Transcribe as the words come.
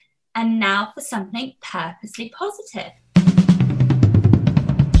And now for something purposely positive.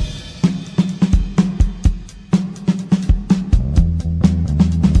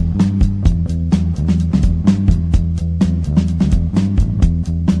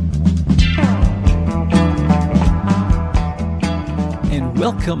 And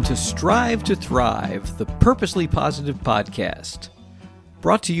welcome to Strive to Thrive, the Purposely Positive Podcast.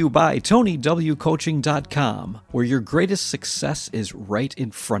 Brought to you by TonyWCoaching.com, where your greatest success is right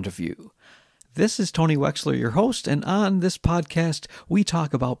in front of you. This is Tony Wexler, your host, and on this podcast, we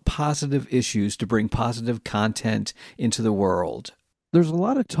talk about positive issues to bring positive content into the world. There's a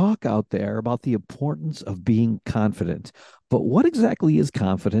lot of talk out there about the importance of being confident, but what exactly is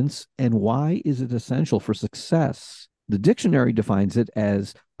confidence and why is it essential for success? The dictionary defines it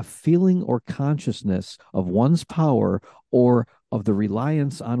as a feeling or consciousness of one's power or of the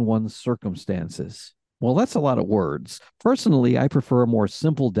reliance on one's circumstances. Well, that's a lot of words. Personally, I prefer a more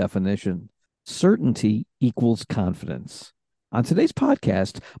simple definition. Certainty equals confidence. On today's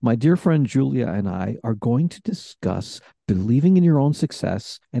podcast, my dear friend Julia and I are going to discuss believing in your own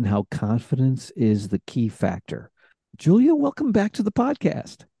success and how confidence is the key factor. Julia, welcome back to the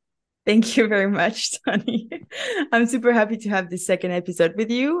podcast. Thank you very much, Tony. I'm super happy to have this second episode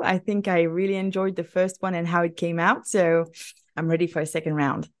with you. I think I really enjoyed the first one and how it came out. So I'm ready for a second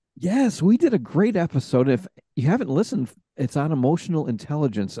round. Yes, we did a great episode. If you haven't listened, it's on emotional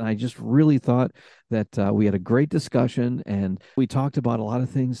intelligence. And I just really thought that we had a great discussion and we talked about a lot of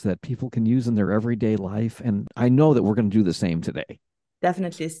things that people can use in their everyday life. And I know that we're going to do the same today.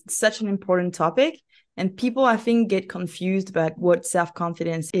 Definitely. It's such an important topic. And people, I think, get confused about what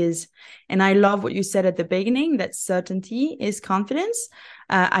self-confidence is. And I love what you said at the beginning, that certainty is confidence.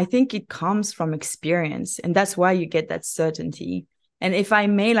 I think it comes from experience. And that's why you get that certainty. And if I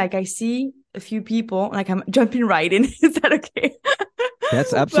may, I see a few people, I'm jumping right in. Is that okay?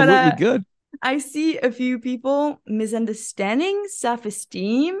 That's absolutely good. I see a few people misunderstanding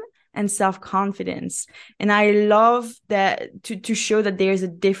self-esteem and self-confidence. And I love that to show that there's a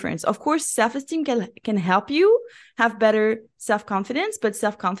difference. Of course, self-esteem can help you have better self-confidence, but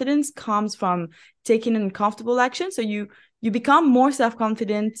self-confidence comes from taking uncomfortable action. So you become more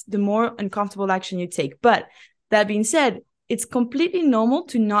self-confident the more uncomfortable action you take. But that being said, it's completely normal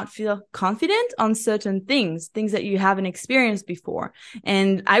to not feel confident on certain things that you haven't experienced before.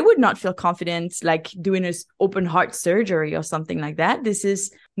 And I would not feel confident doing this open heart surgery or something like that. This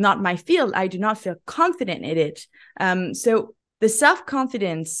is not my field. I do not feel confident in it. So the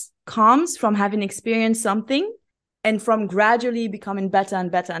self-confidence comes from having experienced something and from gradually becoming better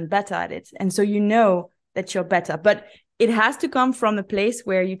and better and better at it. And so you know that you're better. But it has to come from a place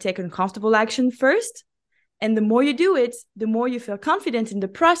where you take uncomfortable action first. And the more you do it, the more you feel confident in the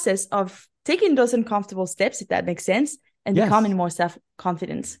process of taking those uncomfortable steps, if that makes sense, and becoming more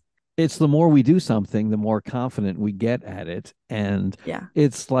self-confident. It's the more we do something, the more confident we get at it. And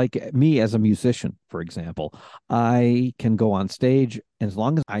It's like me as a musician, for example. I can go on stage, and as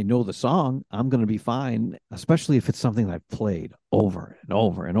long as I know the song, I'm going to be fine, especially if it's something that I've played over and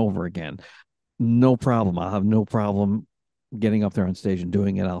over and over again. No problem. I'll have no problem getting up there on stage and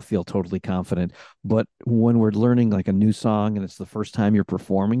doing it. I'll feel totally confident. But when we're learning a new song and it's the first time you're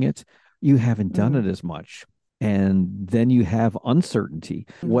performing it, you haven't done it as much. And then you have uncertainty.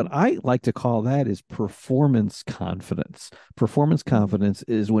 What I like to call that is performance confidence. Performance confidence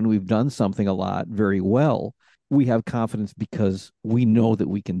is when we've done something a lot very well, we have confidence because we know that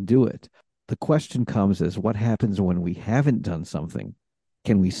we can do it. The question comes is, what happens when we haven't done something?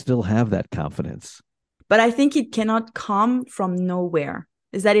 Can we still have that confidence? But I think it cannot come from nowhere.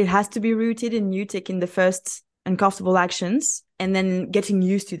 Is that it has to be rooted in you taking the first uncomfortable actions and then getting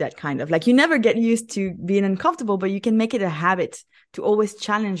used to that kind of. You never get used to being uncomfortable, but you can make it a habit to always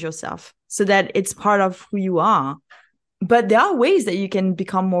challenge yourself so that it's part of who you are. But there are ways that you can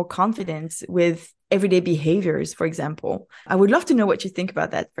become more confident with everyday behaviors, for example. I would love to know what you think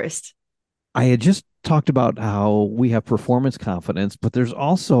about that first. I had just talked about how we have performance confidence, but there's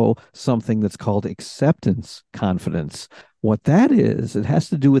also something that's called acceptance confidence. What that is, it has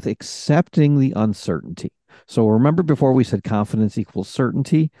to do with accepting the uncertainty. So remember before we said confidence equals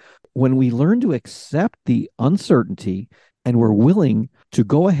certainty? When we learn to accept the uncertainty and we're willing to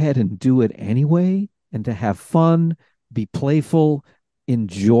go ahead and do it anyway and to have fun, be playful,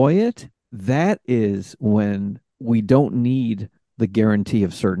 enjoy it, that is when we don't need the guarantee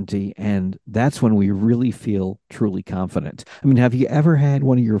of certainty. And that's when we really feel truly confident. I mean, have you ever had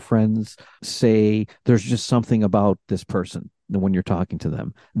one of your friends say, there's just something about this person when you're talking to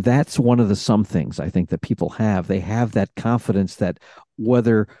them? That's one of the some things I think that people have. They have that confidence that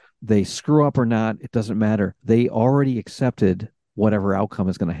whether they screw up or not, it doesn't matter. They already accepted whatever outcome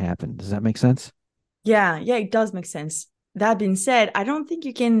is going to happen. Does that make sense? Yeah, it does make sense. That being said, I don't think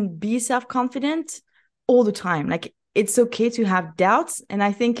you can be self-confident all the time. Like, it's okay to have doubts. And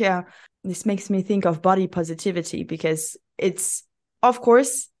I think this makes me think of body positivity, because it's, of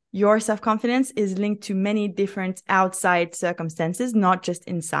course, your self-confidence is linked to many different outside circumstances, not just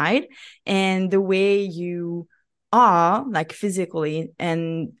inside. And the way you are, like physically,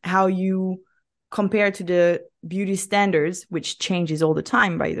 and how you compare to the beauty standards, which changes all the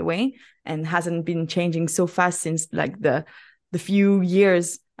time, by the way, and hasn't been changing so fast since like the few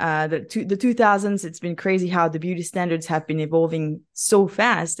years, the 2000s. It's been crazy how the beauty standards have been evolving so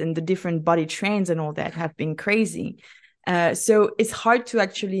fast, and the different body trends and all that have been crazy. So it's hard to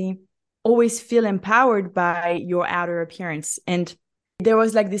actually always feel empowered by your outer appearance. And there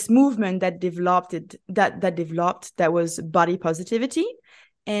was like this movement that developed that was body positivity,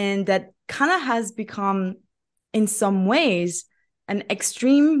 and that kind of has become, in some ways, an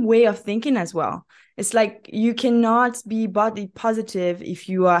extreme way of thinking as well. It's like you cannot be body positive if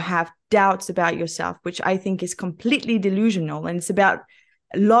you have doubts about yourself, which I think is completely delusional. And it's about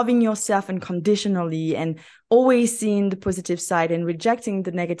loving yourself unconditionally and always seeing the positive side and rejecting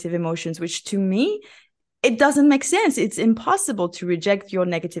the negative emotions, which to me, it doesn't make sense. It's impossible to reject your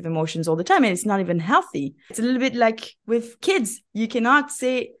negative emotions all the time, and it's not even healthy. It's a little bit like with kids. You cannot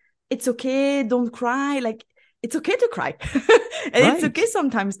say, it's okay, don't cry. Like, it's okay to cry. And Right. it's okay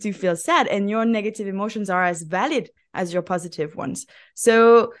sometimes to feel sad, and your negative emotions are as valid as your positive ones.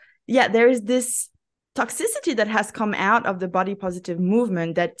 So yeah, there is this toxicity that has come out of the body positive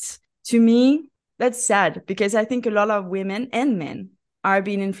movement that, to me, that's sad, because I think a lot of women and men are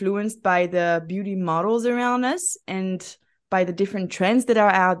being influenced by the beauty models around us and by the different trends that are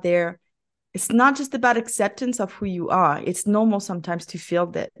out there. It's not just about acceptance of who you are. It's normal sometimes to feel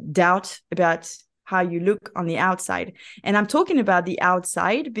that doubt about how you look on the outside. And I'm talking about the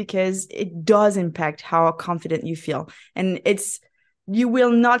outside because it does impact how confident you feel. And you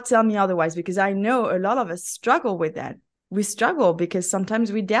will not tell me otherwise, because I know a lot of us struggle with that. We struggle because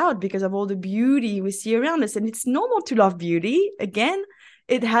sometimes we doubt because of all the beauty we see around us. And it's normal to love beauty. Again,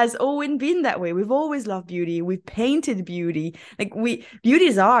 it has always been that way. We've always loved beauty. We've painted beauty. Beauty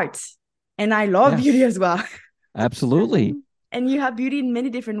is art. And I love beauty as well. Absolutely. And you have beauty in many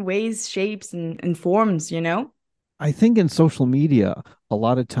different ways, shapes, and forms, you know? I think in social media, a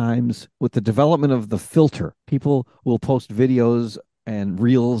lot of times with the development of the filter, people will post videos and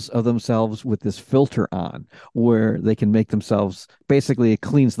reels of themselves with this filter on, where they can make themselves, basically it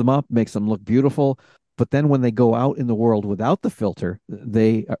cleans them up, makes them look beautiful. But then when they go out in the world without the filter,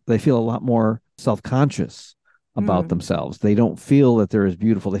 they feel a lot more self-conscious about themselves. They don't feel that they're as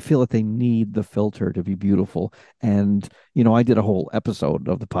beautiful. They feel that they need the filter to be beautiful. And, I did a whole episode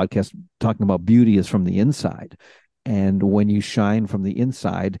of the podcast talking about beauty is from the inside. And when you shine from the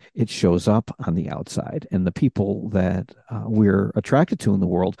inside, it shows up on the outside. And the people that we're attracted to in the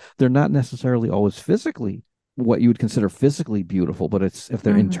world, they're not necessarily always physically what you would consider physically beautiful, but if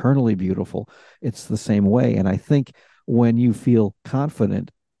they're internally beautiful, it's the same way. And I think when you feel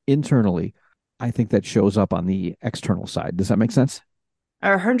confident internally, I think that shows up on the external side. Does that make sense?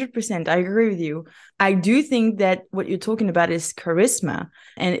 100%. I agree with you. I do think that what you're talking about is charisma,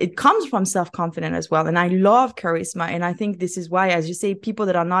 and it comes from self-confidence as well. And I love charisma. And I think this is why, as you say, people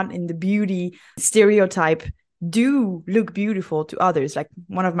that are not in the beauty stereotype do look beautiful to others. Like,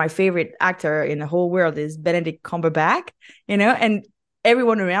 one of my favorite actor in the whole world is Benedict Cumberbatch, and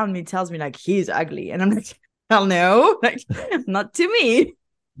everyone around me tells me like he's ugly. And I'm like, hell no, like, not to me.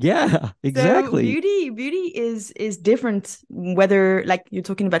 Yeah, exactly. So beauty is different, whether, like, you're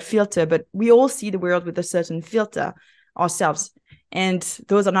talking about filter, but we all see the world with a certain filter ourselves. And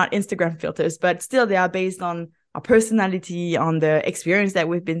those are not Instagram filters, but still they are based on our personality, on the experience that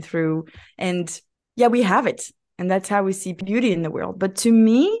we've been through. And yeah, we have it. And that's how we see beauty in the world. But to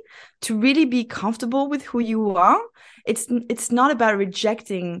me, to really be comfortable with who you are, it's not about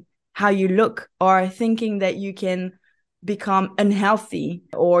rejecting how you look or thinking that you can become unhealthy,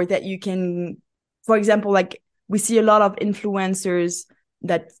 or that you can, for example, like, we see a lot of influencers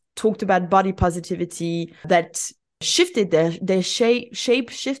that talked about body positivity that shifted their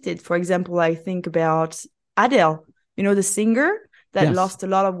shape shifted. For example, I think about Adele, the singer that lost a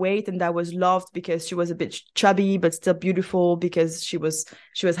lot of weight, and that was loved because she was a bit chubby but still beautiful, because she was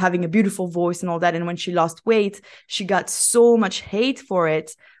having a beautiful voice and all that. And when she lost weight, she got so much hate for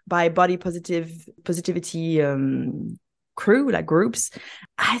it by body positivity crew, like groups.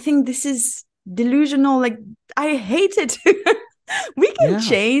 I think this is delusional. Like, I hate it. We can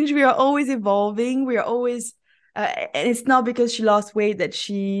change. We are always evolving. We are always and it's not because she lost weight that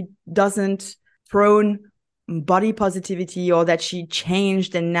she doesn't prone body positivity, or that she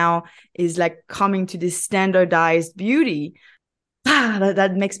changed and now is like coming to this standardized beauty.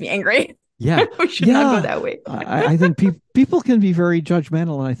 That makes me angry. Yeah. We should not go Yeah. that way. I think people can be very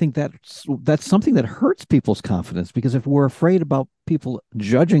judgmental. And I think that's something that hurts people's confidence, because if we're afraid about people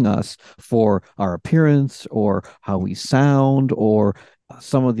judging us for our appearance or how we sound or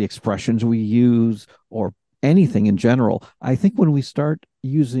some of the expressions we use or anything in general, I think when we start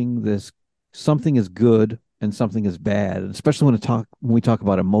using this, something is good and something is bad, especially when we talk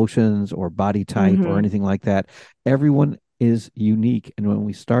about emotions or body type or Mm-hmm. anything like that, everyone is unique. And when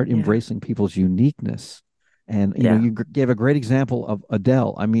we start Yeah. embracing people's uniqueness, and Yeah. you gave a great example of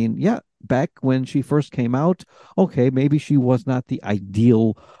Adele. I mean, yeah, back when she first came out, okay, maybe she was not the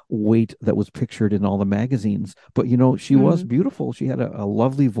ideal weight that was pictured in all the magazines, but she was Mm-hmm. beautiful. She had a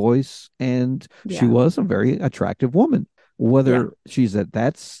lovely voice, and she Yeah. was a very attractive woman. Yeah. Whether she's at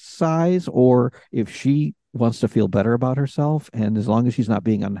that size or if she wants to feel better about herself, and as long as she's not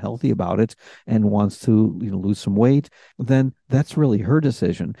being unhealthy about it and wants to lose some weight, then that's really her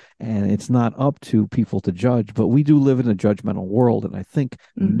decision, and it's not up to people to judge. But we do live in a judgmental world, and I think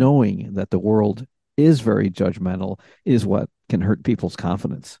Mm-hmm. knowing that the world is very judgmental is what can hurt people's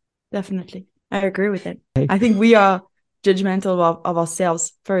confidence. Definitely. I agree with it. Hey, I think we are judgmental of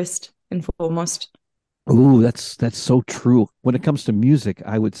ourselves first and foremost. ooh, that's so true. When it comes to music,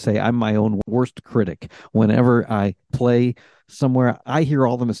 I would say I'm my own worst critic. Whenever I play somewhere, I hear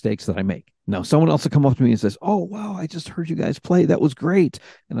all the mistakes that I make. Now, someone else will come up to me and says, "Oh, wow, I just heard you guys play. That was great."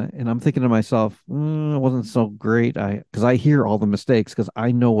 And I'm thinking to myself, it wasn't so great. Because I hear all the mistakes because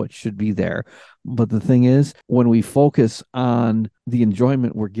I know what should be there. But the thing is, when we focus on the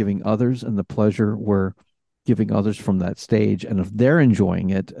enjoyment we're giving others and the pleasure we're giving others from that stage, and if they're enjoying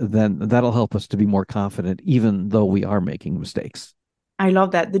it, then that'll help us to be more confident, even though we are making mistakes. I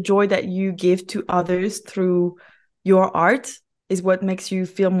love that. The joy that you give to others through your art is what makes you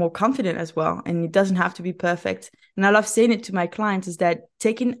feel more confident as well. And it doesn't have to be perfect. And I love saying it to my clients is that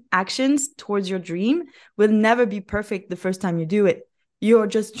taking actions towards your dream will never be perfect the first time you do it. You're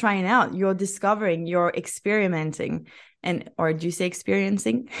just trying out, you're discovering, you're experimenting. And, or do you say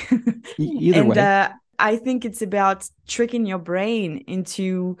experiencing? Either And way. I think it's about tricking your brain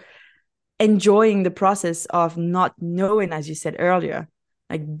into enjoying the process of not knowing, as you said earlier,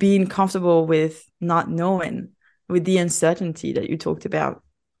 like being comfortable with not knowing, with the uncertainty that you talked about.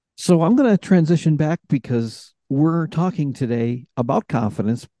 So I'm going to transition back because we're talking today about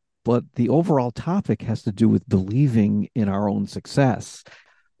confidence, but the overall topic has to do with believing in our own success.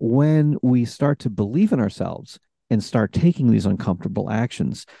 When we start to believe in ourselves and start taking these uncomfortable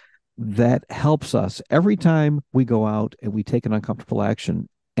actions, that helps us every time we go out and we take an uncomfortable action.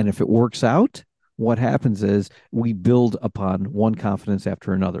 And if it works out, what happens is we build upon one confidence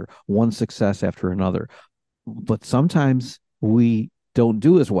after another, one success after another. But sometimes we don't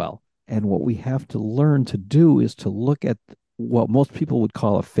do as well. And what we have to learn to do is to look at what most people would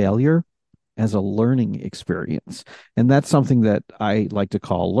call a failure as a learning experience. And that's something that I like to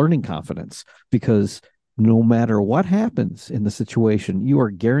call learning confidence, because no matter what happens in the situation, you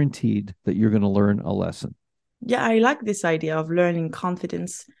are guaranteed that you're going to learn a lesson. Yeah, I like this idea of learning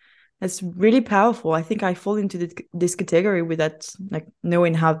confidence. That's really powerful. I think I fall into this category with that, like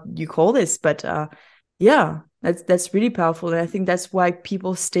knowing how you call this, but yeah, that's really powerful. And I think that's why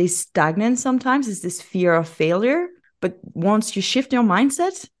people stay stagnant sometimes, is this fear of failure. But once you shift your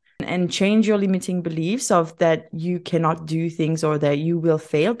mindset and change your limiting beliefs of that you cannot do things or that you will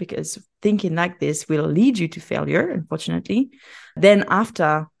fail, because thinking like this will lead you to failure, unfortunately, then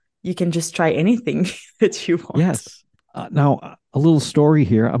after you can just try anything that you want. Yes. Now, a little story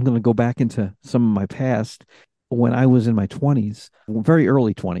here. I'm going to go back into some of my past. When I was in my 20s, very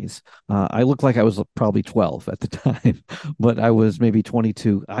early 20s, I looked like I was probably 12 at the time, but I was maybe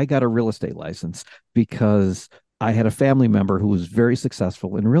 22. I got a real estate license because I had a family member who was very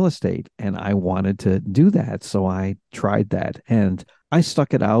successful in real estate, and I wanted to do that. So I tried that, and I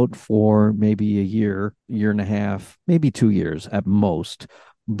stuck it out for maybe a year, year and a half, maybe 2 years at most.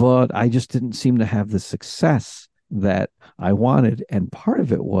 But I just didn't seem to have the success that I wanted. And part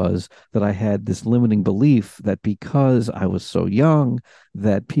of it was that I had this limiting belief that because I was so young,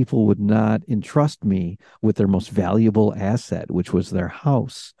 that people would not entrust me with their most valuable asset, which was their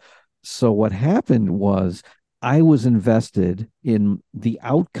house. So what happened was I was invested in the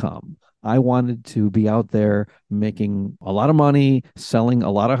outcome. I wanted to be out there making a lot of money, selling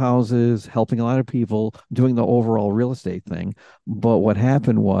a lot of houses, helping a lot of people, doing the overall real estate thing. But what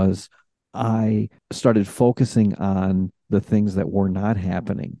happened was I started focusing on the things that were not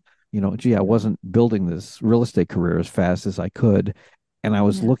happening. Gee, I wasn't building this real estate career as fast as I could. And I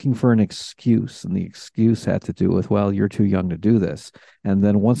was Yeah. looking for an excuse, and the excuse had to do with, well, you're too young to do this. And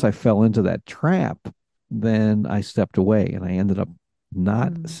then once I fell into that trap, then I stepped away and I ended up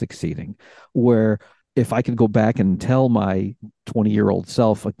not Mm. succeeding. Where if I could go back and tell my 20-year-old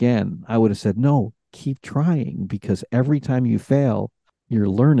self again, I would have said, no, keep trying, because every time you fail, you're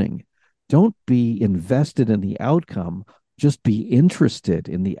learning. Don't be invested in the outcome, just be interested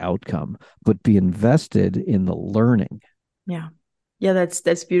in the outcome, but be invested in the learning. Yeah. Yeah,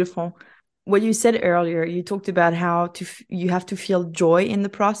 that's beautiful. What you said earlier, you talked about how you have to feel joy in the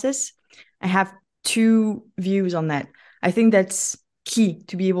process. I have two views on that. I think that's key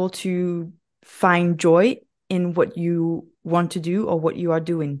to be able to find joy in what you want to do or what you are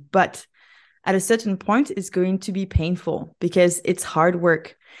doing. But at a certain point, it's going to be painful because it's hard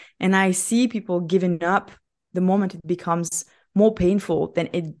work. And I see people giving up the moment it becomes more painful than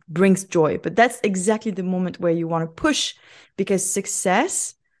it brings joy. But that's exactly the moment where you want to push, because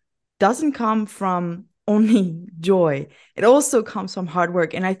success doesn't come from only joy. It also comes from hard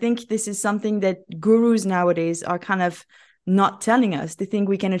work. And I think this is something that gurus nowadays are kind of not telling us. They think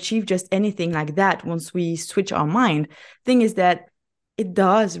we can achieve just anything like that once we switch our mind. Thing is that it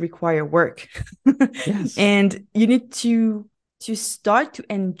does require work. Yes. And you need to start to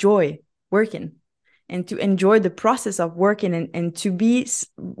enjoy working and to enjoy the process of working, and to be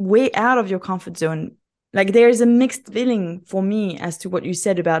way out of your comfort zone. Like there's a mixed feeling for me as to what you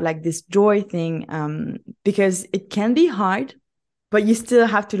said about like this joy thing, because it can be hard, but you still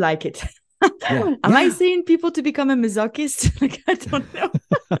have to like it. Yeah. Am I saying people to become a masochist? Like, I don't know.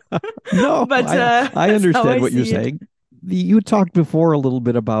 No, But I that's how understand I what you're see it. saying. You talked before a little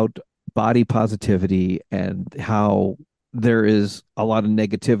bit about body positivity and how there is a lot of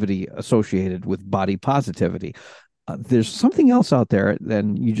negativity associated with body positivity. There's something else out there,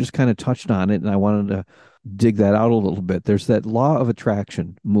 and you just kind of touched on it, and I wanted to dig that out a little bit. There's that law of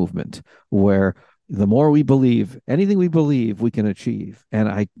attraction movement where the more we believe, anything we believe, we can achieve. And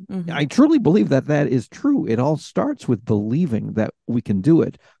I Mhm. truly believe that that is true. It all starts with believing that we can do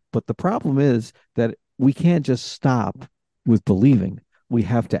it. But the problem is that we can't just stop with believing. We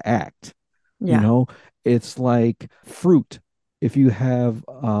have to act. You Yeah. know, it's like fruit. If you have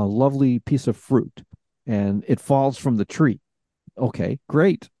a lovely piece of fruit and it falls from the tree, okay,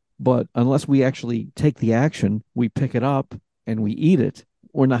 great. But unless we actually take the action, we pick it up and we eat it,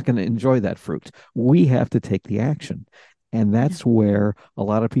 we're not going to enjoy that fruit. We have to take the action. And Yeah. that's where a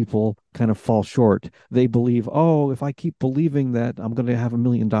lot of people kind of fall short. They believe, oh, if I keep believing that I'm going to have $1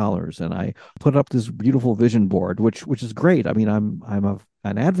 million, and I put up this beautiful vision board, which is great. I mean,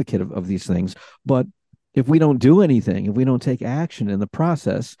 an advocate of these things, but if we don't do anything, if we don't take action in the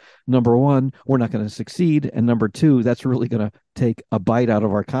process, number one, we're not going to succeed. And number two, that's really going to take a bite out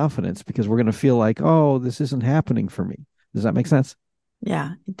of our confidence, because we're going to feel like, oh, this isn't happening for me. Does that make sense?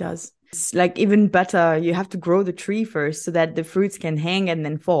 Yeah, it does. It's like even better, you have to grow the tree first so that the fruits can hang and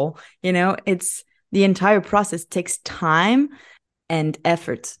then fall. It's the entire process takes time and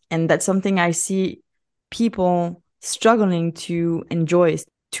effort. And that's something I see people struggling to enjoy,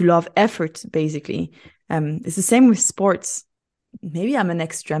 to love effort, basically. It's the same with sports. Maybe I'm an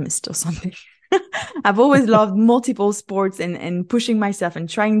extremist or something. I've always loved multiple sports and pushing myself and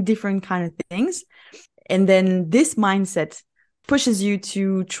trying different kind of things. And then this mindset pushes you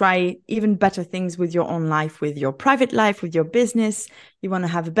to try even better things with your own life, with your private life, with your business. You want to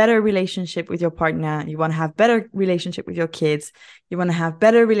have a better relationship with your partner. You want to have better relationship with your kids. You want to have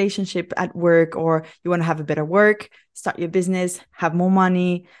better relationship at work, or you want to have a better work, start your business, have more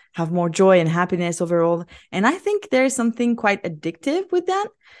money, have more joy and happiness overall. And I think there's something quite addictive with that.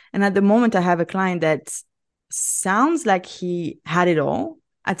 And at the moment, I have a client that sounds like he had it all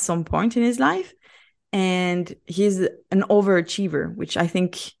at some point in his life, and he's an overachiever, which I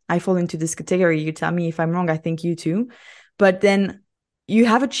think I fall into this category. You tell me if I'm wrong. I think you too. But then you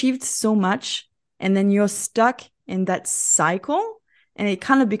have achieved so much, and then you're stuck in that cycle, and it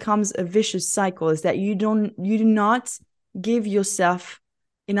kind of becomes a vicious cycle. Is that you do not give yourself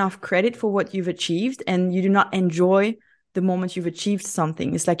enough credit for what you've achieved, and you do not enjoy the moment you've achieved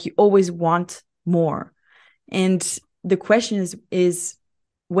something. It's like you always want more. And the question is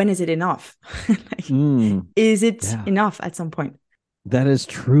when is it enough? Like, is it Yeah. enough at some point? That is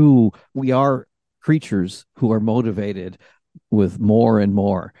true. We are creatures who are motivated with more and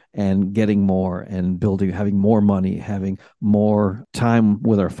more and getting more and building, having more money, having more time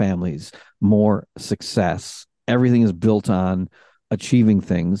with our families, more success. Everything is built on achieving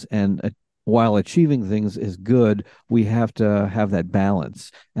things. And while achieving things is good, we have to have that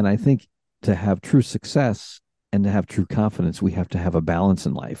balance. And I think to have true success, And to have true confidence, we have to have a balance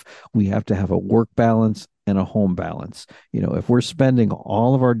in life. We have to have a work balance and a home balance. If we're spending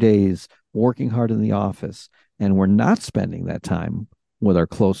all of our days working hard in the office and we're not spending that time with our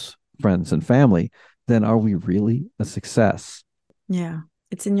close friends and family, then are we really a success? Yeah,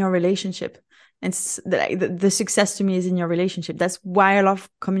 it's in your relationship. And the success to me is in your relationship. That's why I love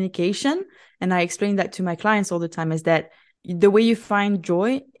communication. And I explain that to my clients all the time, is that the way you find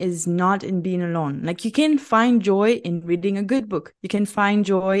joy is not in being alone. Like, you can find joy in reading a good book. You can find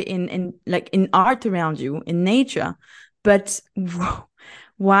joy in art around you, in nature. But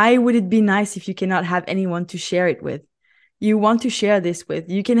why would it be nice if you cannot have anyone to share it with? You want to share this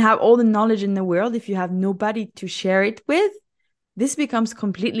with. You can have all the knowledge in the world. If you have nobody to share it with, this becomes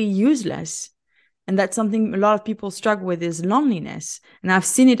completely useless. And that's something a lot of people struggle with, is loneliness. And I've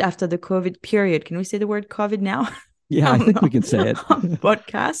seen it after the COVID period. Can we say the word COVID now? Yeah, I think we can say it.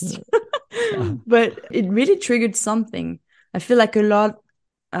 Podcast. But it really triggered something. I feel like a lot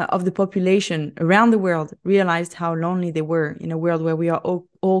of the population around the world realized how lonely they were. In a world where we are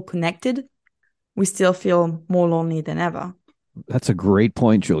all connected, we still feel more lonely than ever. That's a great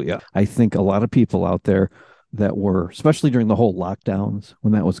point, Julia. I think a lot of people out there that were, especially during the whole lockdowns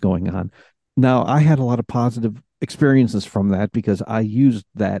when that was going on. Now, I had a lot of positive experiences from that because I used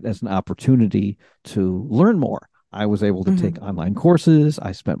that as an opportunity to learn more. I was able to take online courses.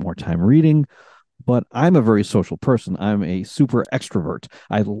 I spent more time reading, but I'm a very social person. I'm a super extrovert.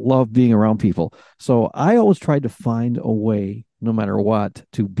 I love being around people. So I always tried to find a way, no matter what,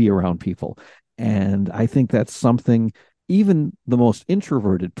 to be around people. And I think that's something even the most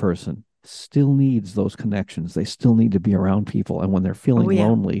introverted person still needs, those connections. They still need to be around people, and when they're feeling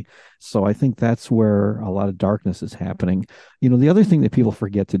lonely. So I think that's where a lot of darkness is happening. The other thing that people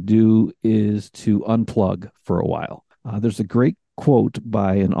forget to do is to unplug for a while. There's a great quote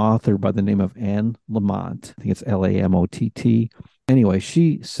by an author by the name of Anne Lamott. I think it's Lamott. Anyway,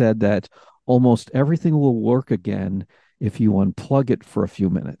 she said that almost everything will work again if you unplug it for a few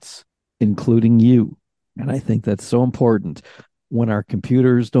minutes, including you. And I think that's so important. When our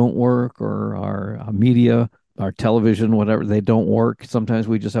computers don't work, or our media, our television, whatever, they don't work, sometimes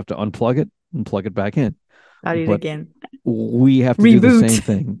we just have to unplug it and plug it back in. But again. We have to do the same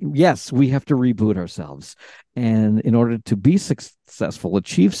thing. Yes, we have to reboot ourselves. And in order to be successful,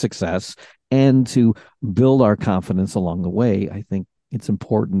 achieve success, and to build our confidence along the way, I think it's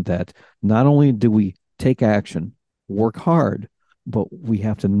important that not only do we take action, work hard, but we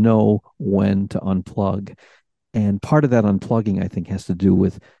have to know when to unplug. And part of that unplugging, I think, has to do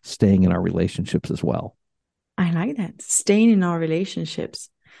with staying in our relationships as well. I like that. Staying in our relationships.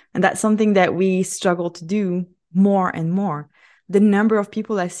 And that's something that we struggle to do more and more. The number of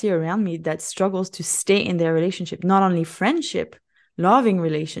people I see around me that struggles to stay in their relationship, not only friendship, loving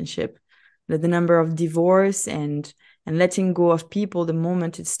relationship, but the number of divorce and letting go of people the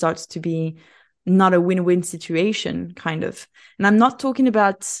moment it starts to be not a win-win situation, kind of. And I'm not talking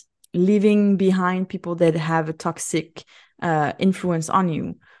about leaving behind people that have a toxic influence on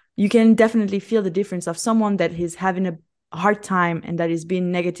you. You can definitely feel the difference of someone that is having a hard time and that is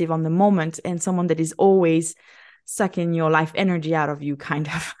being negative on the moment, and someone that is always sucking your life energy out of you, kind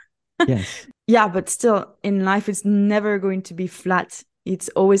of. Yes. Yeah, but still, in life, it's never going to be flat. It's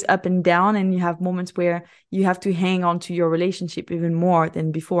always up and down, and you have moments where you have to hang on to your relationship even more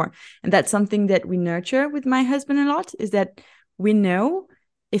than before. And that's something that we nurture with my husband a lot, is that we know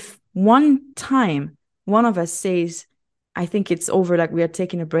if one time one of us says, I think it's over, like we are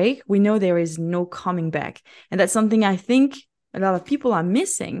taking a break, we know there is no coming back. And that's something I think a lot of people are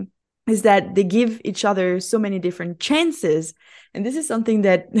missing, is that they give each other so many different chances. And this is something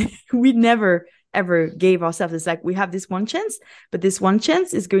that we never, ever gave ourselves. It's like we have this one chance, but this one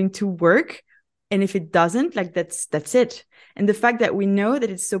chance is going to work. And if it doesn't, like that's it. And the fact that we know that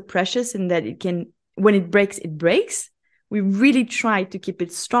it's so precious and that it can, when it breaks, we really try to keep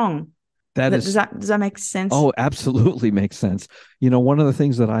it strong. Does that make sense? Oh, absolutely makes sense. One of the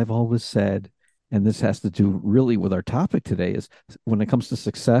things that I've always said, and this has to do really with our topic today, is when it comes to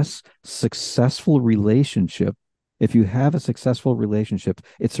successful relationship, if you have a successful relationship,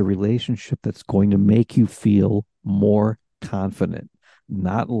 it's a relationship that's going to make you feel more confident,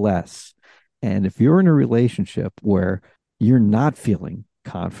 not less. And if you're in a relationship where you're not feeling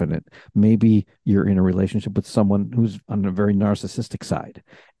confident, maybe you're in a relationship with someone who's on a very narcissistic side,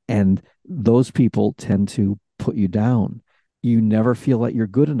 and those people tend to put you down. You never feel like you're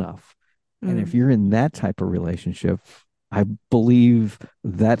good enough. And if you're in that type of relationship, I believe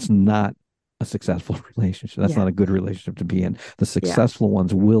that's not a successful relationship. That's not a good relationship to be in. The successful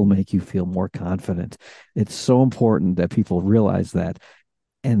ones will make you feel more confident. It's so important that people realize that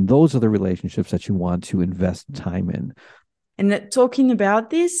And those are the relationships that you want to invest time in. And talking about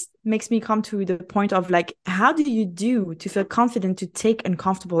this makes me come to the point of like, how do you do to feel confident to take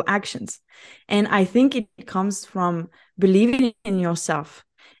uncomfortable actions? And I think it comes from believing in yourself.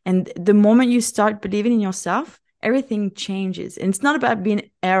 And the moment you start believing in yourself, everything changes. And it's not about being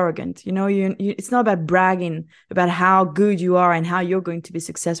arrogant. It's not about bragging about how good you are and how you're going to be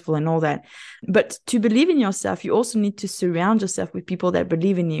successful and all that. But to believe in yourself, you also need to surround yourself with people that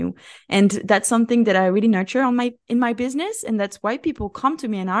believe in you. And that's something that I really nurture in my business. And that's why people come to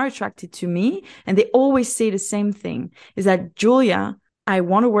me and are attracted to me. And they always say the same thing, is that, Julia, I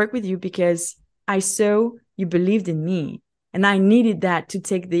want to work with you because I saw you believed in me. And I needed that to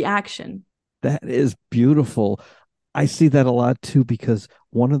take the action. That is beautiful. I see that a lot too, because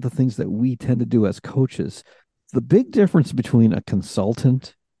one of the things that we tend to do as coaches, the big difference between a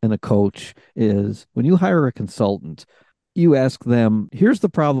consultant and a coach is when you hire a consultant, you ask them, here's the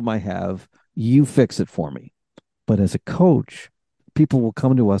problem I have, you fix it for me. But as a coach, people will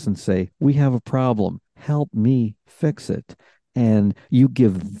come to us and say, we have a problem, help me fix it. And you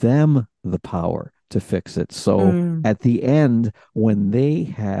give them the power to fix it. So at the end, when they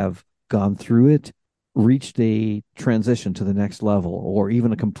have gone through it, reached a transition to the next level, or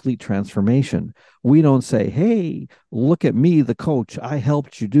even a complete transformation, we don't say, hey, look at me, the coach, I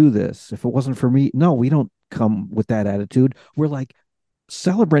helped you do this. If it wasn't for me, no, we don't come with that attitude. We're like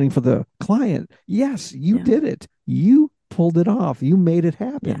celebrating for the client. Yes, you did it. You pulled it off. You made it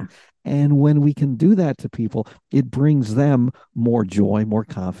happen. Yeah. And when we can do that to people, it brings them more joy, more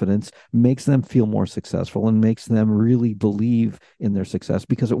confidence, makes them feel more successful, and makes them really believe in their success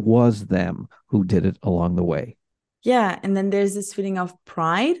because it was them who did it along the way. Yeah. And then there's this feeling of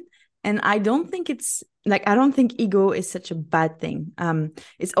pride. And I don't think I don't think ego is such a bad thing.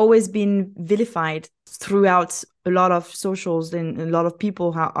 It's always been vilified throughout a lot of socials, and a lot of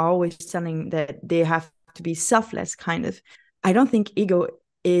people are always telling that they have to be selfless, kind of. I don't think ego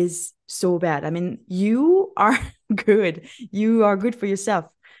is so bad. I mean, you are good. You are good for yourself.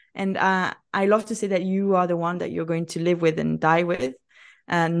 And I love to say that you are the one that you're going to live with and die with,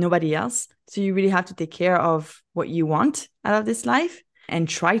 and nobody else. So you really have to take care of what you want out of this life and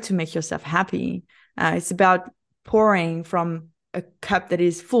try to make yourself happy. It's about pouring from a cup that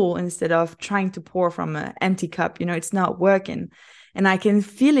is full instead of trying to pour from an empty cup. It's not working. And I can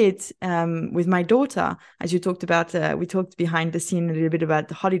feel it with my daughter, as you talked about. We talked behind the scene a little bit about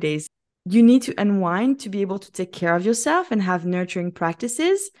the holidays. You need to unwind to be able to take care of yourself and have nurturing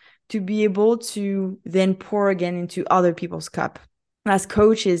practices to be able to then pour again into other people's cup. As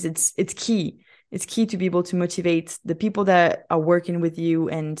coaches, it's key. It's key to be able to motivate the people that are working with you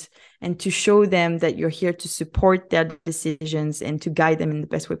and to show them that you're here to support their decisions and to guide them in the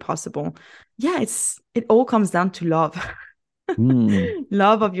best way possible. Yeah, it all comes down to love.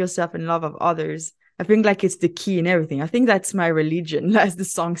 Love of yourself and love of others. I think like it's the key in everything. I think that's my religion, as the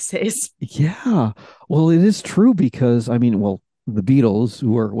song says. Yeah. Well, it is true because, the Beatles,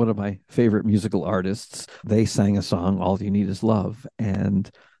 who are one of my favorite musical artists, they sang a song, All You Need Is Love.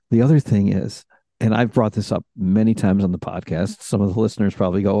 And the other thing is, and I've brought this up many times on the podcast, some of the listeners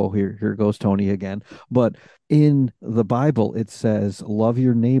probably go, oh, here goes Tony again. But in the Bible, it says, love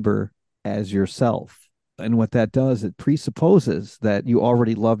your neighbor as yourself. And what that does, it presupposes that you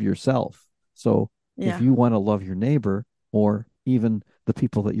already love yourself. So if you want to love your neighbor, or even the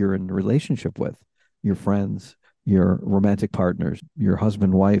people that you're in a relationship with, your friends, your romantic partners, your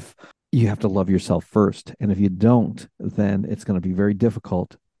husband, wife, you have to love yourself first. And if you don't, then it's going to be very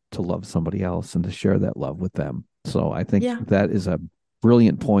difficult to love somebody else and to share that love with them. So I think that is a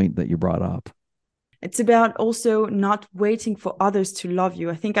brilliant point that you brought up. It's about also not waiting for others to love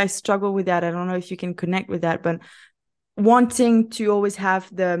you. I think I struggle with that. I don't know if you can connect with that, but wanting to always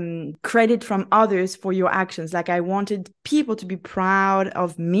have the credit from others for your actions. Like, I wanted people to be proud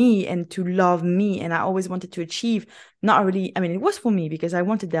of me and to love me. And I always wanted to achieve, not really, it was for me because I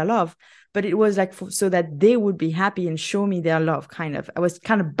wanted their love, but it was like so that they would be happy and show me their love, kind of. I was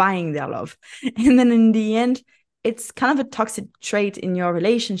kind of buying their love. And then in the end, it's kind of a toxic trait in your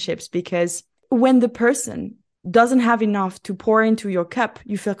relationships, because when the person doesn't have enough to pour into your cup,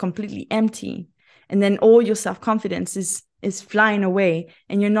 you feel completely empty. And then all your self-confidence is flying away,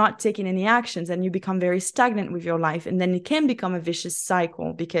 and you're not taking any actions, and you become very stagnant with your life. And then it can become a vicious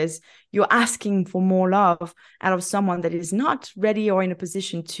cycle, because you're asking for more love out of someone that is not ready or in a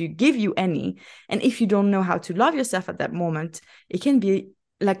position to give you any. And if you don't know how to love yourself at that moment, it can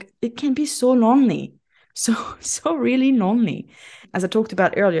be so lonely. So really lonely. As I talked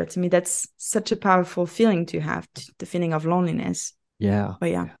about earlier, to me, that's such a powerful feeling to have, the feeling of loneliness. Yeah.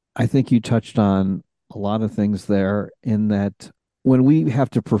 But yeah. I think you touched on a lot of things there, in that when we have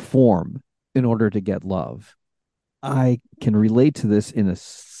to perform in order to get love, I can relate to this in a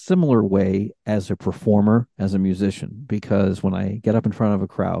similar way as a performer, as a musician, because when I get up in front of a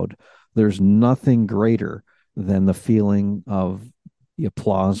crowd, there's nothing greater than the feeling of the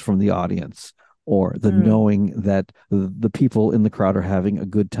applause from the audience or the Mm. knowing that the people in the crowd are having a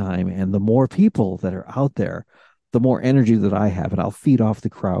good time. And the more people that are out there, the more energy that I have, and I'll feed off the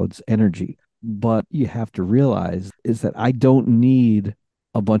crowd's energy. But you have to realize is that I don't need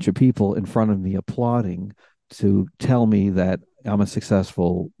a bunch of people in front of me applauding to tell me that I'm a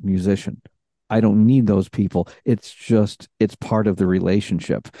successful musician. I don't need those people. It's just, it's part of the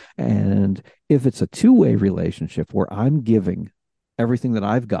relationship. And if it's a two-way relationship where I'm giving everything that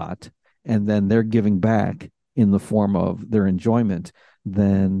I've got and then they're giving back in the form of their enjoyment,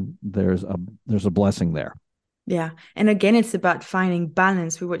 then there's a blessing there. Yeah. And again, it's about finding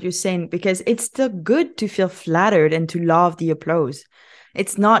balance with what you're saying, because it's still good to feel flattered and to love the applause.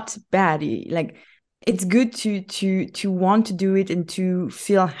 It's not bad. Like, it's good to want to do it and to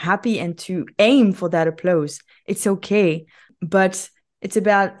feel happy and to aim for that applause. It's okay. But it's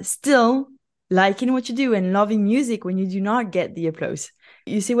about still liking what you do and loving music when you do not get the applause.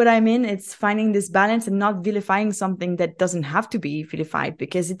 You see what I mean? It's finding this balance and not vilifying something that doesn't have to be vilified,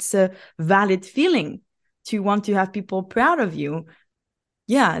 because it's a valid feeling to want to have people proud of you.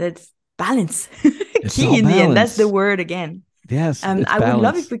 Yeah, that's balance. It's Key all in the end. That's the balance. word again. Yes, it's I would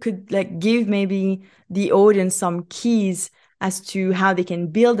love if balance. we could like give maybe the audience some keys as to how they can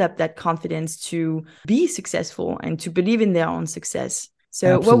build up that confidence to be successful and to believe in their own success.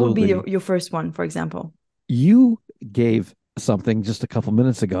 So what would be Absolutely. your first one, for example? You gave something just a couple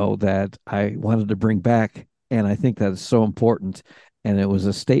minutes ago that I wanted to bring back, and I think that is so important. And it was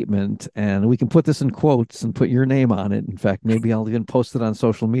a statement, and we can put this in quotes and put your name on it. In fact, maybe I'll even post it on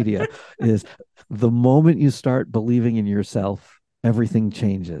social media. Is the moment you start believing in yourself, everything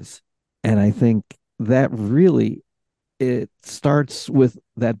changes. And I think that really it starts with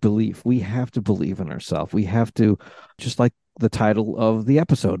that belief. We have to believe in ourselves. We have to, just like the title of the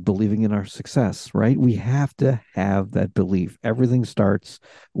episode, believing in our success, right? We have to have that belief. Everything starts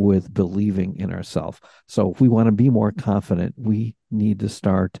with believing in ourselves. So if we want to be more confident, we need to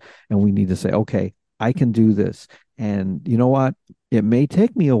start and we need to say, okay, I can do this. And you know what? It may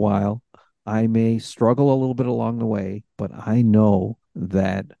take me a while. I may struggle a little bit along the way, but I know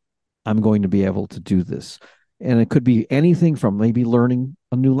that I'm going to be able to do this. And it could be anything from maybe learning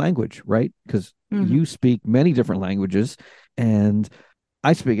a new language, right? Because Mhm. you speak many different languages and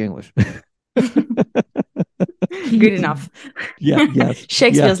I speak English. Good enough. Yeah, yes, yeah,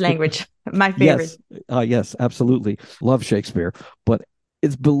 Shakespeare's language, my favorite. yes, yes, absolutely. Love Shakespeare. But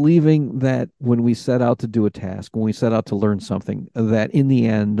it's believing that when we set out to do a task, when we set out to learn something, that in the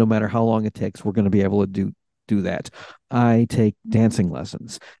end, no matter how long it takes, we're going to be able to do that. I take dancing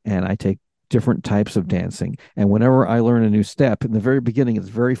lessons and I take different types of dancing. And whenever I learn a new step, in the very beginning, it's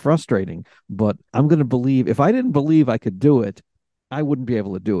very frustrating, but I'm going to believe if I didn't believe I could do it, I wouldn't be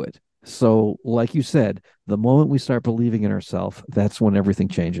able to do it. So, like you said, the moment we start believing in ourselves, that's when everything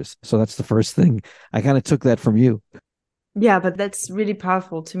changes. So, that's the first thing. I kind of took that from you. Yeah, but that's really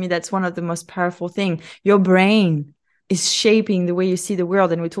powerful. To me, that's one of the most powerful thing. Your brain is shaping the way you see the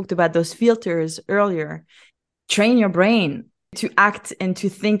world. And we talked about those filters earlier. Train your brain to act and to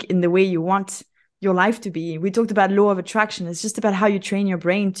think in the way you want your life to be. We talked about law of attraction. It's just about how you train your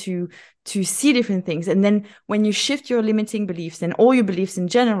brain to see different things. And then when you shift your limiting beliefs and all your beliefs in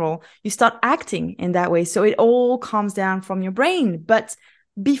general, you start acting in that way. So it all comes down from your brain. But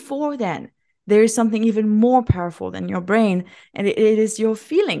before then, there is something even more powerful than your brain, and it is your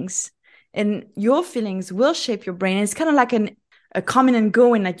feelings. And your feelings will shape your brain. And it's kind of like a coming and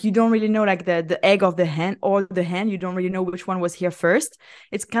going, like you don't really know, like the egg of the hen or the hen, you don't really know which one was here first.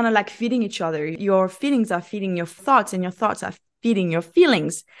 It's kind of like feeding each other. Your feelings are feeding your thoughts and your thoughts are feeding your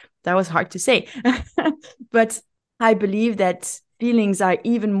feelings. That was hard to say. But I believe that feelings are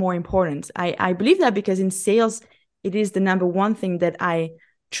even more important. I believe that because in sales, it is the number one thing that I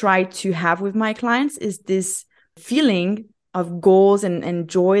try to have with my clients is this feeling of goals and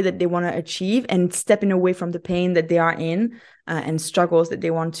joy that they want to achieve, and stepping away from the pain that they are in, and struggles that they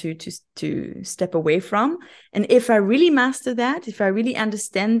want to step away from. And if I really master that, if I really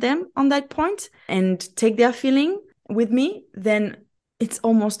understand them on that point and take their feeling with me, then it's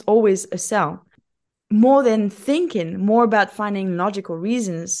almost always a sell. More than thinking, more about finding logical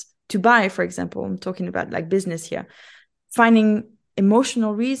reasons to buy, for example. I'm talking about like business here. Finding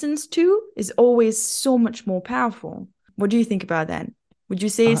emotional reasons too is always so much more powerful. What do you think about that? Would you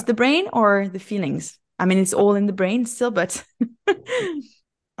say it's Uh, the brain or the feelings? I mean, it's all in the brain still, but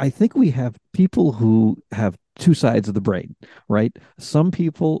I think we have people who have two sides of the brain, right? Some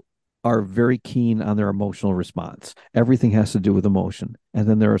people are very keen on their emotional response. Everything has to do with emotion. And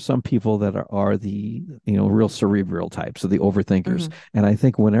then there are some people that are the, real cerebral types, so the overthinkers. Mm-hmm. And I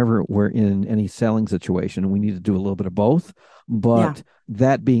think whenever we're in any selling situation, we need to do a little bit of both. But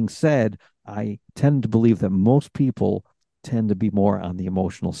that being said, I tend to believe that most people tend to be more on the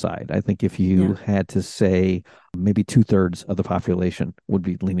emotional side. I think if you had to say maybe 2/3 of the population would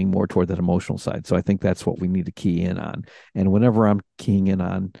be leaning more toward that emotional side. So I think that's what we need to key in on. And whenever I'm keying in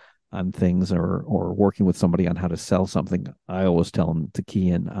on things or working with somebody on how to sell something, I always tell them to key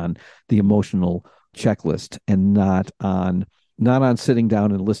in on the emotional checklist and not on sitting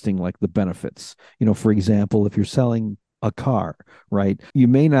down and listing like the benefits. For example, if you're selling a car, right? You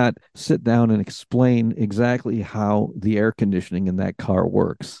may not sit down and explain exactly how the air conditioning in that car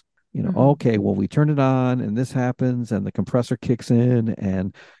works. Okay, well, we turn it on and this happens and the compressor kicks in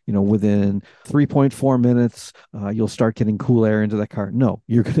and, within 3.4 minutes, you'll start getting cool air into that car. No,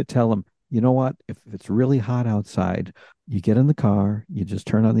 you're going to tell them, you know what? If it's really hot outside, you get in the car, you just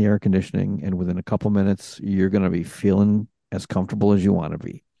turn on the air conditioning, and within a couple minutes, you're going to be feeling as comfortable as you want to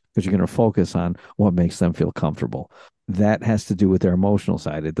be because you're going to focus on what makes them feel comfortable. That has to do with their emotional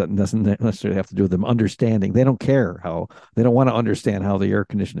side. It doesn't necessarily have to do with them understanding. They don't they don't want to understand how the air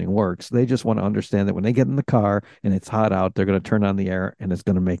conditioning works. They just want to understand that when they get in the car and it's hot out, they're going to turn on the air and it's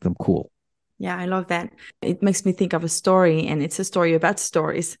going to make them cool. Yeah, I love that. It makes me think of a story, and it's a story about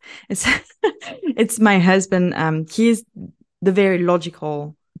stories. It's my husband. He's the very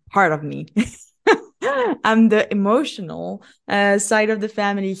logical part of me. I'm the emotional side of the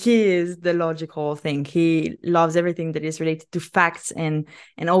family. He is the logical thing. He loves everything that is related to facts and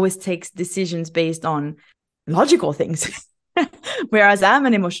always takes decisions based on logical things. Whereas I'm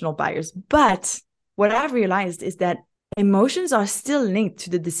an emotional bias. But what I've realized is that emotions are still linked to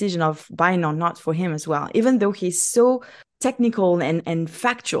the decision of buying or not for him as well, even though he's so technical and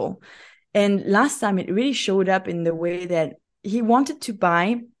factual. And last time it really showed up in the way that he wanted to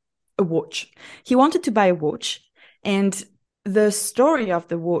buy a watch. He wanted to buy a watch, and the story of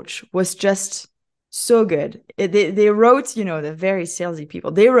the watch was just so good. They wrote, the very salesy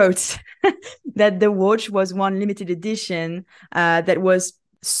people, they wrote that the watch was one limited edition that was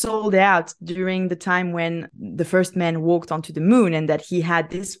sold out during the time when the first man walked onto the moon, and that he had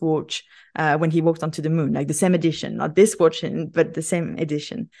this watch when he walked onto the moon, like the same edition, not this watch, but the same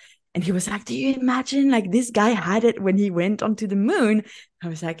edition. And he was like, do you imagine, like, this guy had it when he went onto the moon? I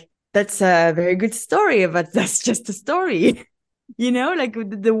was like, that's a very good story, but that's just a story. Like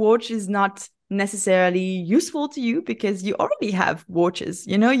the watch is not necessarily useful to you because you already have watches.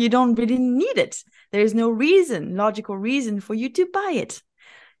 You don't really need it. There is no logical reason for you to buy it.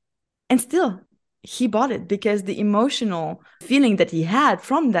 And still, he bought it because the emotional feeling that he had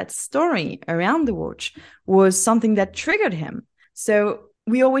from that story around the watch was something that triggered him. So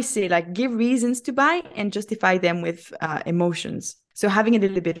we always say, like, give reasons to buy and justify them with emotions. So having a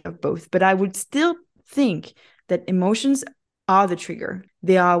little bit of both. But I would still think that emotions are the trigger.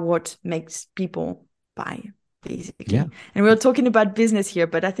 They are what makes people buy, basically. Yeah. And we're talking about business here,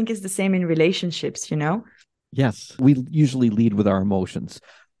 but I think it's the same in relationships, Yes. We usually lead with our emotions.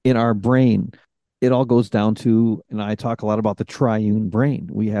 In our brain, it all goes down to, and I talk a lot about the triune brain.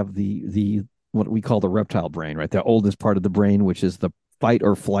 We have the what we call the reptile brain, right? The oldest part of the brain, which is the fight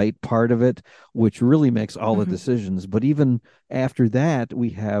or flight part of it, which really makes all the decisions. But even after that, we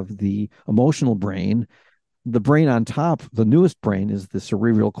have the emotional brain. The brain on top, the newest brain, is the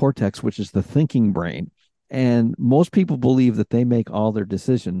cerebral cortex, which is the thinking brain. And most people believe that they make all their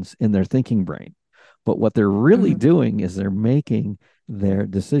decisions in their thinking brain. But what they're really doing is they're making their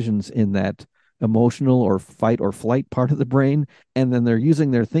decisions in that emotional or fight or flight part of the brain, and then they're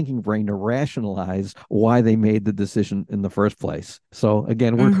using their thinking brain to rationalize why they made the decision in the first place. So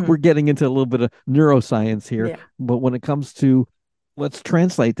again, we're getting into a little bit of neuroscience here, but when it comes to, let's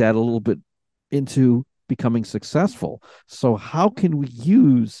translate that a little bit into becoming successful. So how can we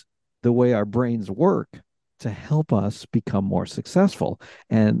use the way our brains work to help us become more successful?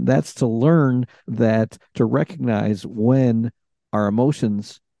 And that's to learn that, to recognize when our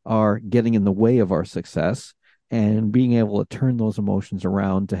emotions are getting in the way of our success, and being able to turn those emotions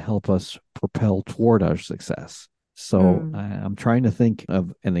around to help us propel toward our success. So I'm trying to think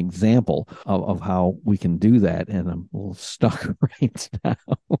of an example of how we can do that, and I'm a little stuck right now.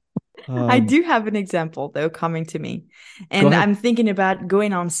 I do have an example, though, coming to me. And I'm thinking about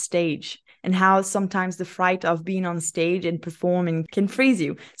going on stage and how sometimes the fright of being on stage and performing can freeze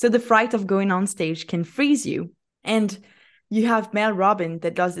you. So the fright of going on stage can freeze you. And you have Mel Robbins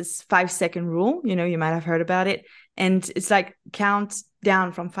that does this 5-second rule. You might have heard about it. And it's like count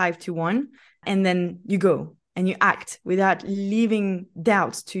down from 5 to 1, and then you go. and you act without leaving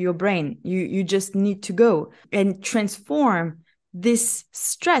doubts to your brain. You just need to go and transform this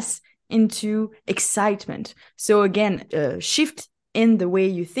stress into excitement. So again, shift in the way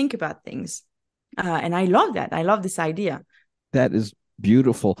you think about things. And I love that. I love this idea. That is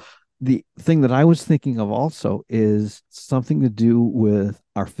beautiful. The thing that I was thinking of also is something to do with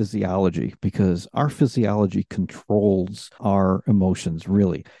our physiology, because our physiology controls our emotions,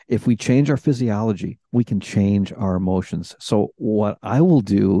 really. If we change our physiology, we can change our emotions. So what I will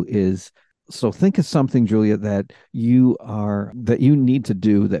do is, so think of something, Julia, that you need to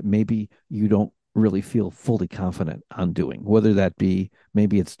do that maybe you don't really feel fully confident on doing, whether that be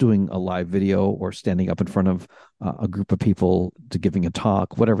maybe it's doing a live video or standing up in front of a group of people to giving a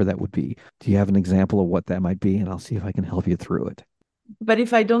talk, whatever that would be. Do you have an example of what that might be? And I'll see if I can help you through it. But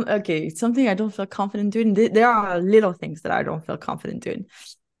if I don't, okay, something I don't feel confident doing, there are little things that I don't feel confident doing,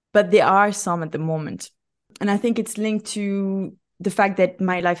 but there are some at the moment. And I think it's linked to the fact that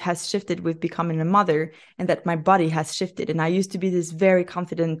my life has shifted with becoming a mother, and that my body has shifted. And I used to be this very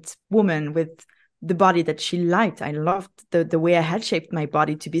confident woman with the body that she liked. I loved the way I had shaped my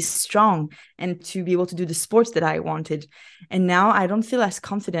body to be strong and to be able to do the sports that I wanted. And now I don't feel as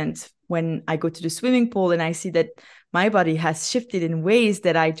confident when I go to the swimming pool and I see that my body has shifted in ways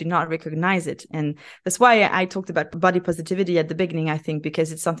that I do not recognize it. And that's why I talked about body positivity at the beginning, I think,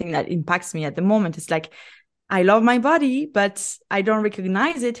 because it's something that impacts me at the moment. It's like, I love my body, but I don't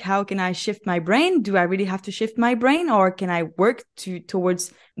recognize it. How can I shift my brain? Do I really have to shift my brain, or can I work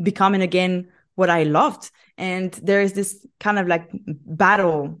towards becoming again what I loved? And there is this kind of like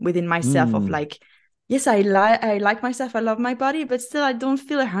battle within myself of like, yes, I like myself, I love my body, but still I don't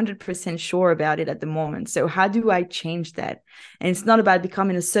feel 100% sure about it at the moment. So how do I change that? And it's not about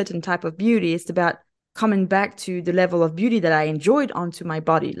becoming a certain type of beauty. It's about coming back to the level of beauty that I enjoyed onto my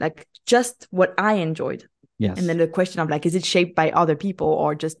body, like just what I enjoyed. Yes. And then the question of like, is it shaped by other people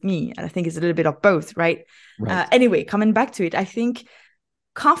or just me? And I think it's a little bit of both, right? Anyway, coming back to it, I think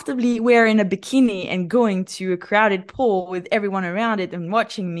comfortably wearing a bikini and going to a crowded pool with everyone around it and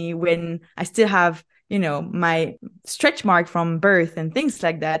watching me when I still have, you know, my stretch mark from birth and things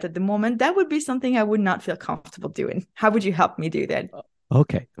like that at the moment, that would be something I would not feel comfortable doing. How would you help me do that?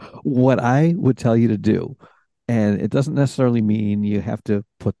 Okay. What I would tell you to do, and it doesn't necessarily mean you have to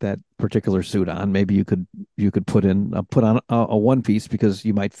put that particular suit on. Maybe you could put on a one piece because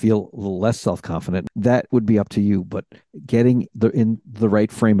you might feel a little less self-confident. That would be up to you. But getting in the right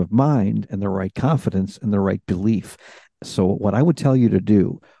frame of mind and the right confidence and the right belief. So what I would tell you to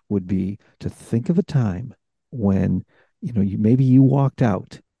do would be to think of a time when, you know, maybe you walked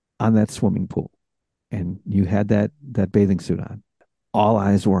out on that swimming pool and you had that bathing suit on. All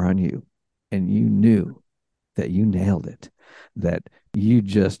eyes were on you, and you knew that you nailed it, that you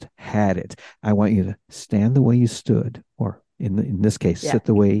just had it. I want you to stand the way you stood, or in this case, sit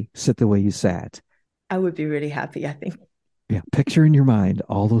the way you sat. I would be really happy, I think. Yeah, picture in your mind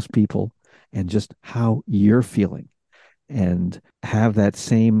all those people and just how you're feeling, and have that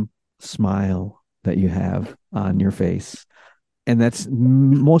same smile that you have on your face. And that's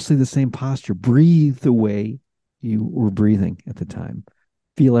mostly the same posture. Breathe the way you were breathing at the time.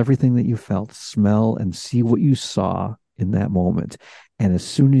 Feel everything that you felt, smell, and see what you saw in that moment. And as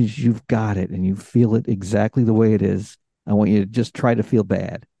soon as you've got it and you feel it exactly the way it is, I want you to just try to feel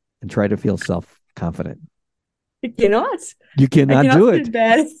bad and try to feel self-confident. You cannot. You cannot do it. Feel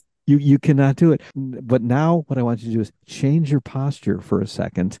bad. You cannot do it. But now what I want you to do is change your posture for a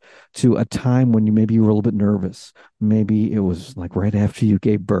second to a time when maybe you were a little bit nervous. Maybe it was like right after you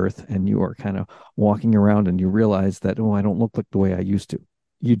gave birth and you were kind of walking around and you realized that, oh, I don't look like the way I used to.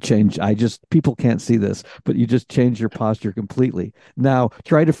 You change. People can't see this, but you just change your posture completely. Now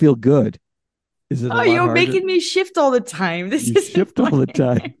try to feel good. Is it? Oh, you're making me shift all the time. You shift all the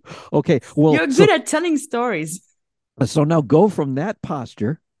time. Okay. Well, you're good at telling stories. So now go from that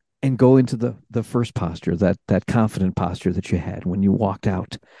posture and go into the first posture, that confident posture that you had when you walked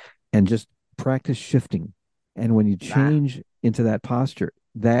out, and just practice shifting. And when you change into that posture,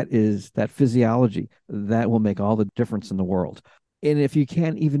 that physiology, that will make all the difference in the world. And if you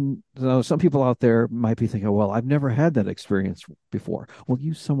can't even, some people out there might be thinking, well, I've never had that experience before. Well,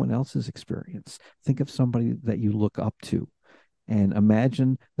 use someone else's experience. Think of somebody that you look up to and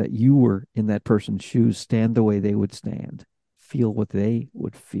imagine that you were in that person's shoes, stand the way they would stand, feel what they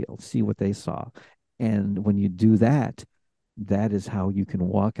would feel, see what they saw. And when you do that, that is how you can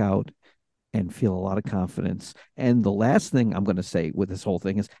walk out and feel a lot of confidence. And the last thing I'm going to say with this whole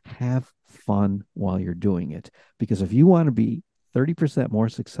thing is have fun while you're doing it. Because if you want to be 30% more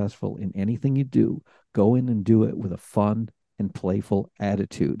successful in anything you do, go in and do it with a fun and playful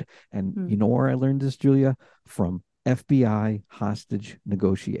attitude. And you know where I learned this, Julia? From FBI hostage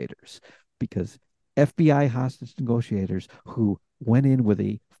negotiators, because FBI hostage negotiators who went in with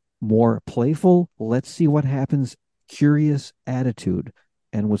a more playful, let's see what happens, curious attitude,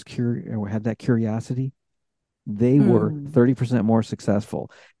 and was curious or had that curiosity, they were 30% more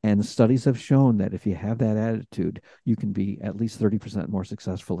successful. And studies have shown that if you have that attitude, you can be at least 30% more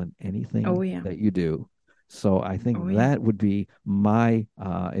successful in anything that you do. So I think that would be my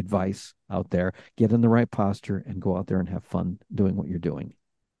advice out there. Get in the right posture and go out there and have fun doing what you're doing.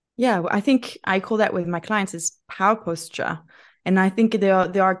 Yeah, I think I call that with my clients is power posture. And I think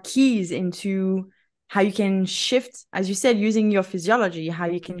there are keys into how you can shift, as you said, using your physiology, how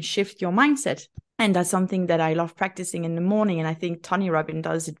you can shift your mindset. And that's something that I love practicing in the morning. And I think Tony Robbins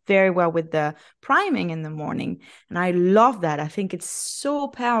does it very well with the priming in the morning. And I love that. I think it's so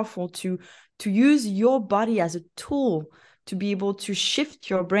powerful to use your body as a tool to be able to shift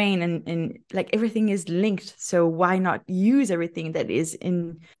your brain, and like everything is linked. So why not use everything that is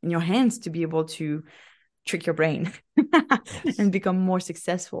in your hands to be able to trick your brain and become more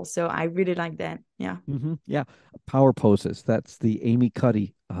successful. So I really like that. Yeah. Yeah. Power poses. That's the Amy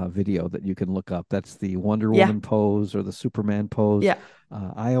Cuddy video that you can look up. That's the Wonder Woman pose or the Superman pose. Yeah.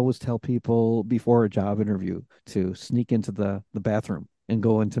 I always tell people before a job interview to sneak into the bathroom and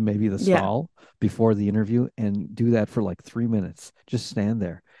go into maybe the stall before the interview and do that for like 3 minutes. Just stand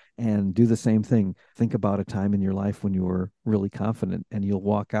there and do the same thing. Think about a time in your life when you were really confident, and you'll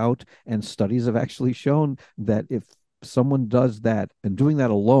walk out. And studies have actually shown that if someone does that and doing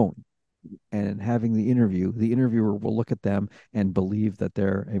that alone and having the interviewer will look at them and believe that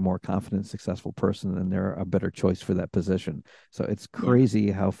they're a more confident, successful person and they're a better choice for that position. So it's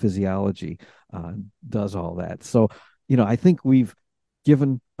crazy how physiology does all that. So, I think we've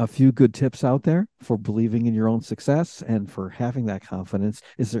given a few good tips out there for believing in your own success and for having that confidence.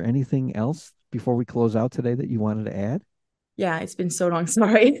 Is there anything else before we close out today that you wanted to add? Yeah, it's been so long.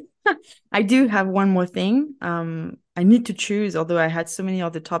 Sorry. I do have one more thing. I need to choose, although I had so many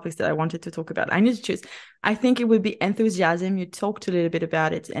other topics that I wanted to talk about. I need to choose. I think it would be enthusiasm. You talked a little bit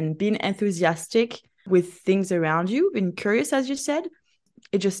about it, and being enthusiastic with things around you, being curious, as you said,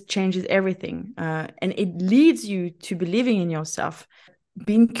 it just changes everything. And it leads you to believing in yourself.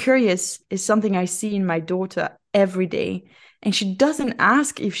 Being curious is something I see in my daughter every day. And she doesn't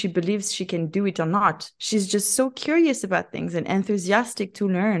ask if she believes she can do it or not. She's just so curious about things and enthusiastic to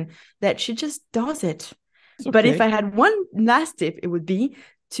learn that she just does it. Okay. But if I had one last tip, it would be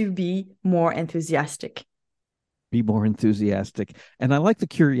to be more enthusiastic. Be more enthusiastic. And I like the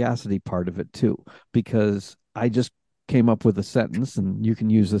curiosity part of it too, because I just came up with a sentence, and you can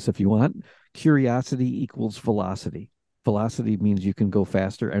use this if you want. Curiosity equals velocity. Velocity means you can go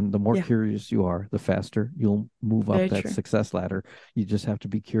faster, and the more curious you are, the faster you'll move up that success ladder. You just have to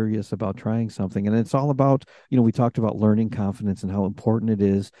be curious about trying something. And it's all about, we talked about learning confidence and how important it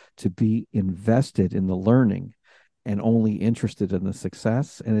is to be invested in the learning and only interested in the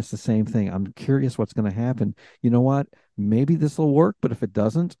success. And it's the same thing. I'm curious what's going to happen. You know what? Maybe this will work, but if it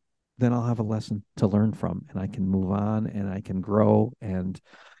doesn't, then I'll have a lesson to learn from, and I can move on and I can grow, and,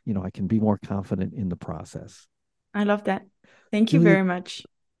 I can be more confident in the process. I love that. Thank you very much.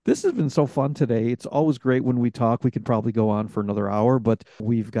 This has been so fun today. It's always great when we talk. We could probably go on for another hour, but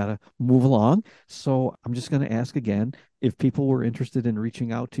we've got to move along. So I'm just going to ask again, if people were interested in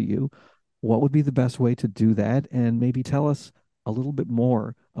reaching out to you, what would be the best way to do that? And maybe tell us a little bit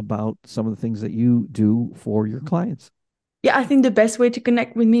more about some of the things that you do for your clients. Yeah, I think the best way to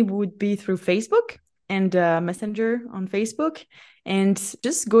connect with me would be through Facebook and Messenger on Facebook. And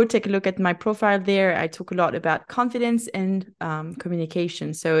just go take a look at my profile there. I talk a lot about confidence and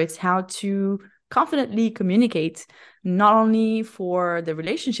communication. So it's how to confidently communicate, not only for the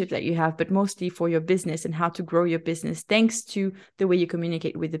relationship that you have, but mostly for your business, and how to grow your business thanks to the way you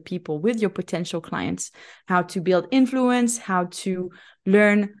communicate with the people, with your potential clients, how to build influence, how to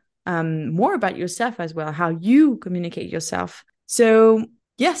learn more about yourself as well, how you communicate yourself. So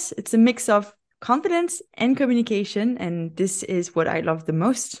yes, it's a mix of confidence and communication, and this is what I love the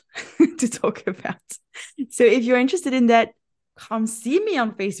most to talk about. So if you're interested in that, come see me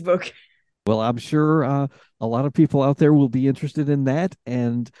on Facebook. Well, I'm sure a lot of people out there will be interested in that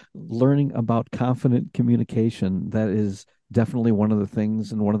and learning about confident communication. That is definitely one of the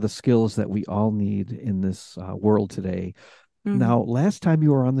things and one of the skills that we all need in this world today. Now, last time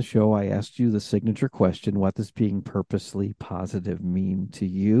you were on the show, I asked you the signature question: what does being purposely positive mean to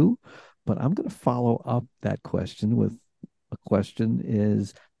you? But I'm going to follow up that question with a question: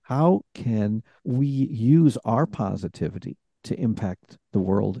 is how can we use our positivity to impact the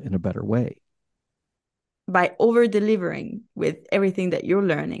world in a better way? by over delivering with everything that you're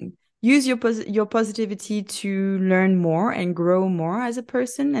learning. Use your positivity to learn more and grow more as a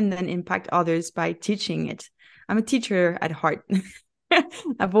person, and then impact others by teaching it. I'm a teacher at heart.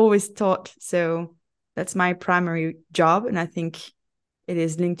 I've always taught, so that's my primary job, and I think it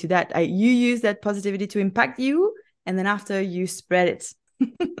is linked to that. You use that positivity to impact you, and then after you spread it.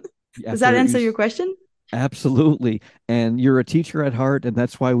 Does that answer your question? Absolutely. And you're a teacher at heart, and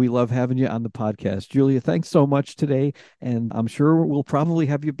that's why we love having you on the podcast. Julia, thanks so much today, and I'm sure we'll probably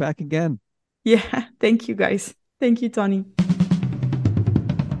have you back again. Yeah, thank you, guys. Thank you, Tony.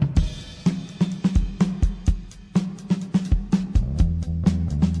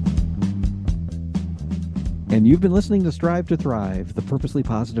 And you've been listening to Strive to Thrive, the Purposely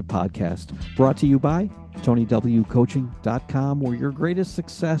Positive podcast, brought to you by TonyWCoaching.com, where your greatest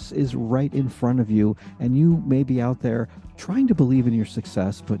success is right in front of you, and you may be out there trying to believe in your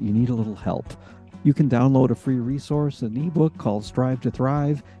success, but you need a little help. You can download a free resource, an ebook called Strive to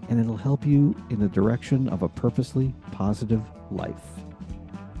Thrive, and it'll help you in the direction of a purposely positive life.